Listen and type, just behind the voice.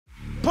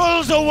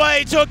pulls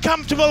away to a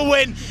comfortable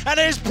win, and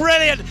it is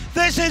brilliant.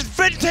 This is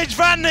vintage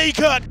Van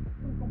Niekerk.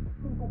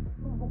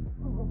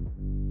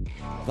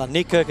 Van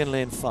Niekerk in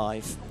lane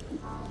 5,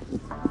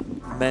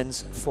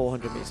 men's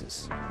 400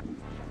 metres.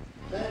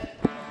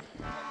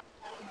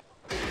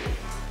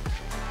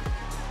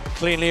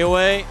 Cleanly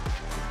away.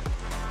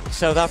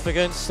 South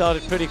African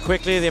started pretty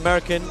quickly. The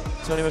American,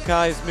 Tony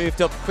Mackay's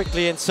moved up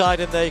quickly inside,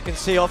 and there you can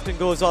see often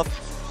goes off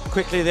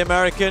quickly the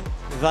American.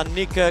 Van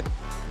Niekerk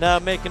now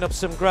making up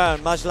some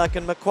ground. Majlak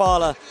and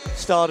Makwala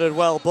started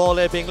well.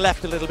 Borlée being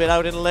left a little bit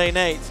out in lane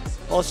 8.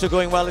 Also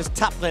going well is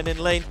Taplin in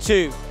lane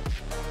 2.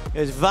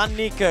 Here's Van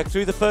Niekerk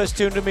through the first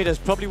 200 metres,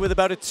 probably with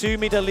about a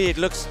 2-metre lead.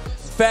 Looks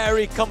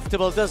very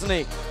comfortable, doesn't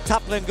he?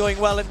 Taplin going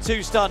well in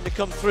 2, starting to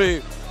come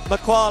through.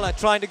 Makwala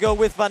trying to go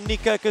with Van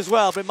Niekerk as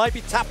well, but it might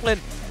be Taplin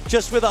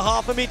just with a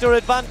 ½ metre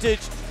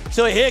advantage.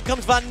 So here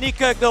comes Van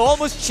Niekerk, though,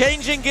 almost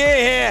changing gear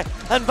here.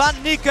 And Van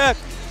Niekerk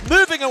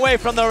moving away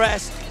from the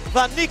rest.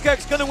 Van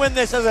Niekerk's going to win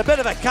this as a bit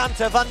of a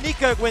canter. Van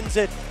Niekerk wins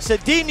it.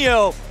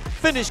 Cedinho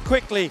finished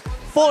quickly,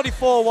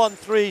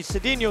 44.13.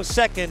 Cedinho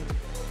second.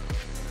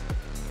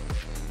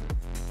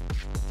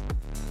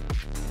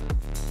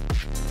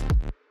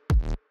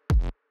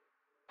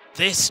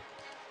 This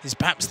is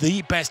perhaps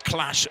the best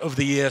clash of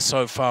the year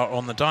so far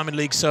on the Diamond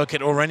League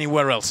circuit or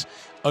anywhere else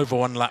over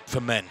 1 lap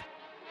for men.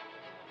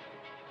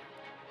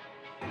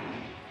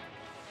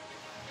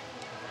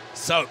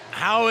 So,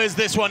 how is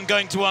this one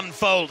going to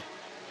unfold?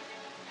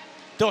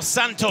 Dos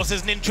Santos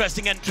is an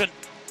interesting entrant.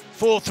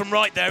 4th from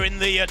right there in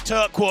the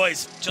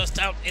turquoise, just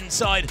out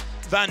inside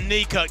Van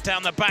Niekerk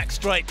down the back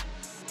straight.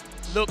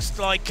 Looks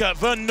like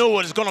Vern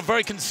Norwood has gone on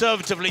very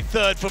conservatively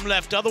 3rd from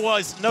left,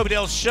 otherwise nobody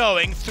else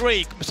showing.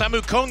 3,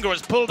 Samu Conga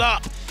has pulled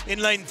up in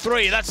lane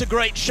 3. That's a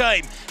great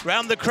shame.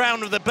 Round the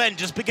crown of the bend,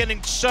 just beginning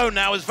to show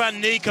now is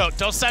Van Niekerk.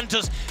 Dos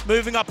Santos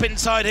moving up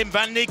inside him.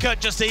 Van Niekerk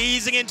just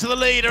easing into the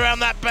lead around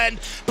that bend.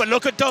 But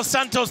look at Dos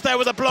Santos there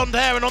with the blonde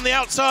hair, and on the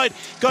outside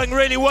going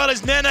really well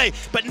is Nene.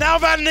 But now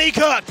Van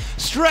Niekerk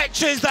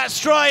stretches that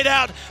stride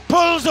out,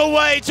 pulls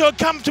away to a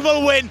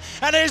comfortable win,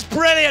 and it is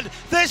brilliant.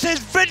 This is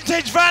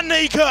vintage Van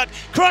Niekerk.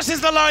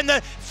 Crosses the line there,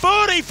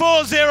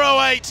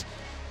 44.08.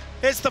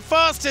 It's the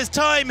fastest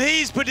time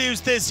he's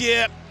produced this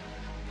year.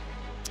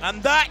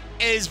 And that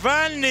is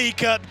Van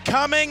Niekerk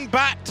coming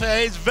back to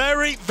his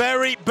very,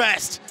 very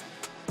best.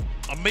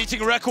 I'm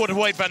meeting a record of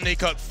weight, Van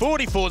Niekerk,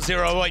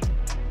 44.08.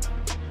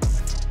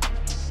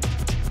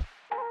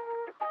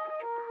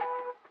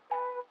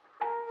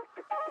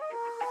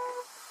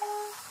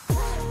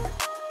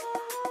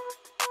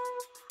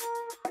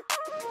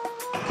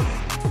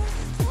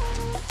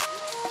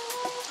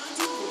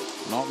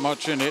 Not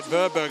much in it.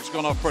 Verberg's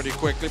gone off pretty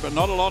quickly, but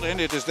not a lot in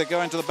it as they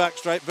go into the back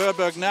straight.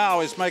 Verberg now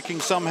is making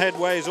some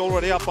headway. He's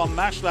already up on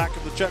Majlak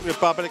of the Czech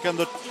Republic, and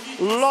the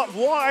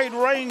wide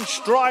range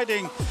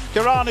striding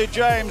Kirani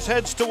James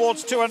heads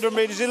towards 200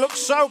 metres. He looks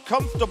so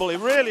comfortable, he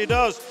really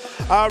does.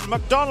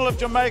 McDonald of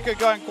Jamaica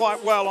going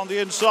quite well on the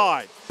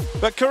inside.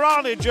 But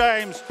Kirani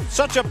James,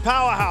 such a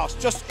powerhouse,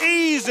 just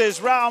eases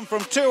round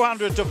from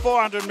 200 to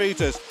 400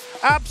 metres.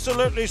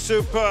 Absolutely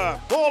superb.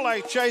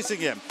 Borlée chasing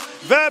him.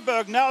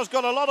 Verberg now has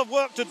got a lot of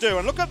work to do.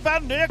 And look at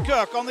Van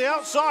Niekerk on the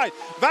outside.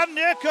 Van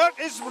Niekerk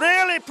is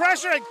really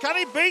pressuring. Can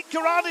he beat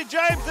Kirani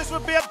James? This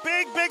would be a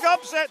big, big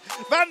upset.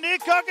 Van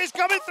Niekerk is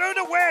coming through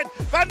to win.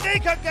 Van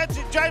Niekerk gets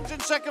it. James in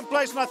 2nd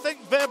place. And I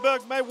think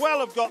Verberg may well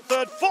have got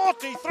 3rd.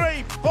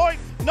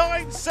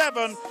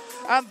 43.97.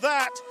 And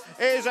that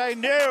is a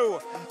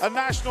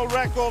national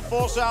record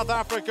for South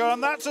Africa.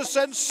 And that's a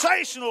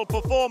sensational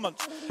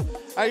performance.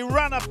 He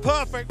ran a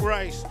perfect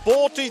race,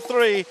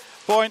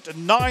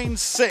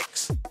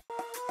 43.96.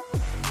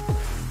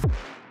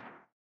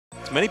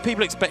 Many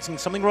people expecting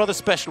something rather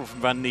special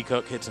from Van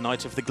Niekerk here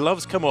tonight. If the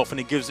gloves come off and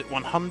he gives it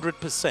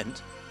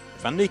 100%,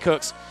 Van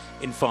Niekerk's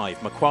in 5,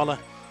 Makwala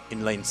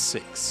in lane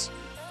 6.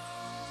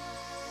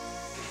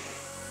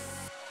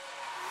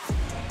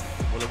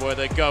 Well, where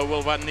they go,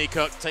 will Van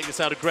Niekerk take this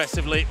out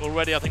aggressively?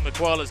 Already, I think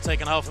Makwala's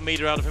taken ½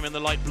 metre out of him in the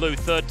light blue.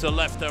 3rd to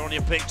left there on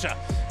your picture.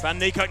 Van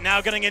Niekerk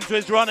now getting into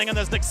his running, and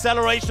there's an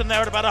acceleration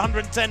there at about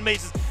 110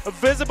 metres. A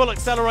visible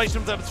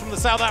acceleration from the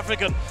South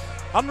African.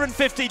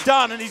 150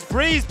 done, and he's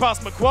breezed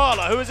past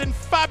Makwala, who is in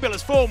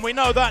fabulous form. We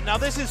know that. Now,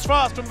 this is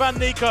fast from Van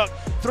Niekerk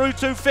through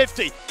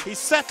 250. He's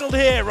settled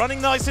here,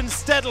 running nice and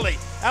steadily.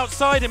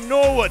 Outside him,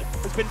 Norwood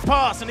has been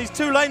passed, and he's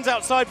 2 lanes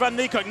outside Van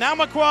Niekerk. Now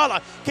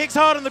Makwala kicks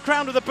hard in the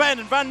crown of the bend,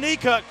 and Van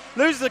Niekerk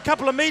loses a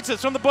couple of metres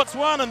from the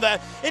Botswanan there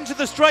into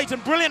the straight,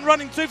 and brilliant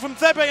running too from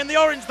Thebe in the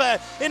orange there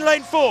in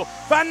lane 4.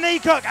 Van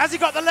Niekerk, has he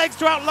got the legs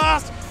to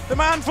outlast the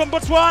man from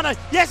Botswana?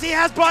 Yes, he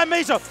has by a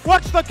metre.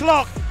 Watch the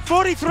clock.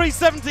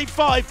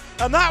 43.75,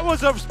 and that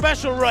was a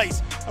special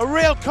race, a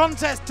real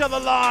contest to the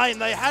line.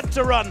 They had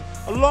to run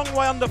a long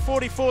way under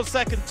 44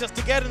 seconds just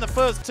to get in the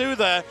first 2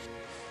 there.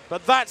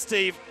 But that,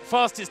 Steve,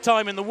 fastest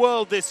time in the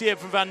world this year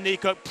from Van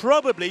Niekerk,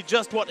 probably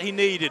just what he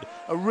needed.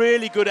 A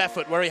really good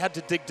effort where he had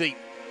to dig deep.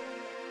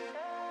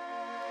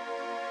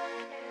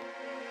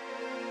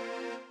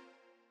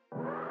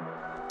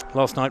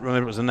 Last night,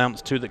 remember, it was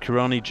announced too that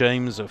Kirani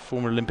James, a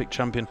former Olympic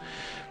champion,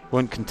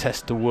 won't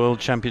contest the World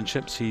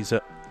Championships. He's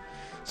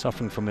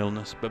suffering from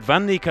illness. But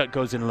Van Niekerk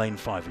goes in lane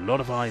 5. A lot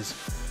of eyes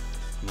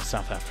on the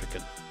South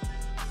African.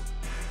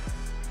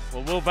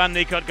 Well, will Van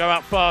Niekerk go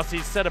out fast?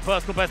 He's set a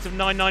personal best of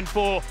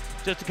 9.94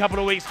 just a couple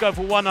of weeks ago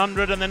for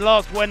 100, and then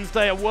last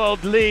Wednesday a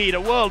world lead,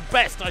 a world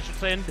best, I should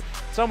say, and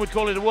some would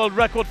call it a world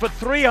record for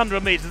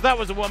 300 metres. That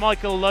was a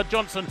Michael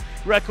Johnson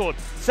record.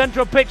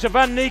 Central picture,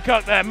 Van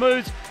Niekerk there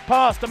moves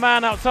past a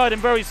man outside him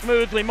very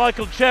smoothly,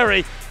 Michael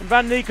Cherry, and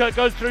Van Niekerk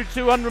goes through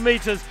 200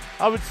 metres,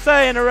 I would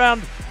say in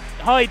around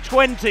high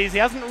 20s. He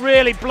hasn't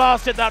really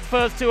blasted that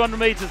first 200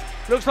 metres.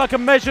 Looks like a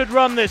measured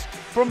run this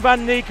from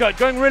Van Niekerk.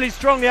 Going really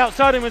strongly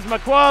outside him was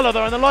Makwala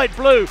though in the light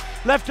blue.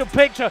 Left of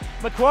picture,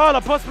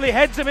 Makwala possibly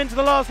heads him into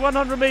the last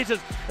 100 metres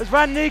as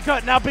Van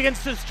Niekerk now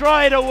begins to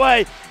stride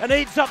away and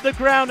eats up the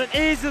ground and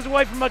eases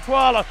away from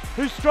Makwala,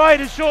 whose stride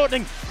is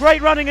shortening.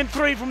 Great running in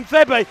 3 from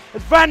Thebe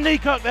as Van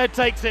Niekerk there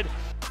takes it.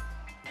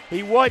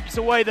 He wipes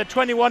away the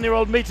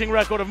 21-year-old meeting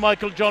record of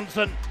Michael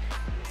Johnson.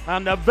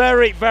 And a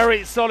very,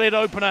 very solid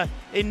opener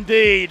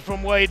indeed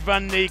from Wade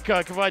Van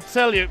Niekerk. If I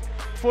tell you,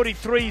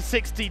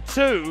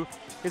 43.62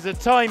 is a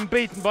time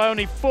beaten by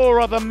only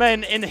 4 other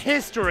men in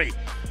history.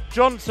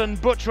 Johnson,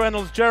 Butch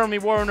Reynolds, Jeremy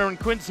Warner and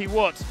Quincy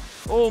Watts,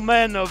 all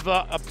men of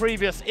a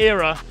previous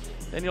era.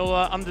 Then you'll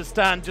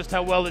understand just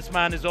how well this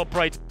man is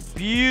operating.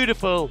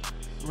 Beautiful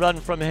run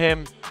from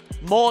him.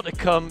 More to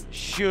come,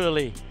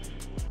 surely.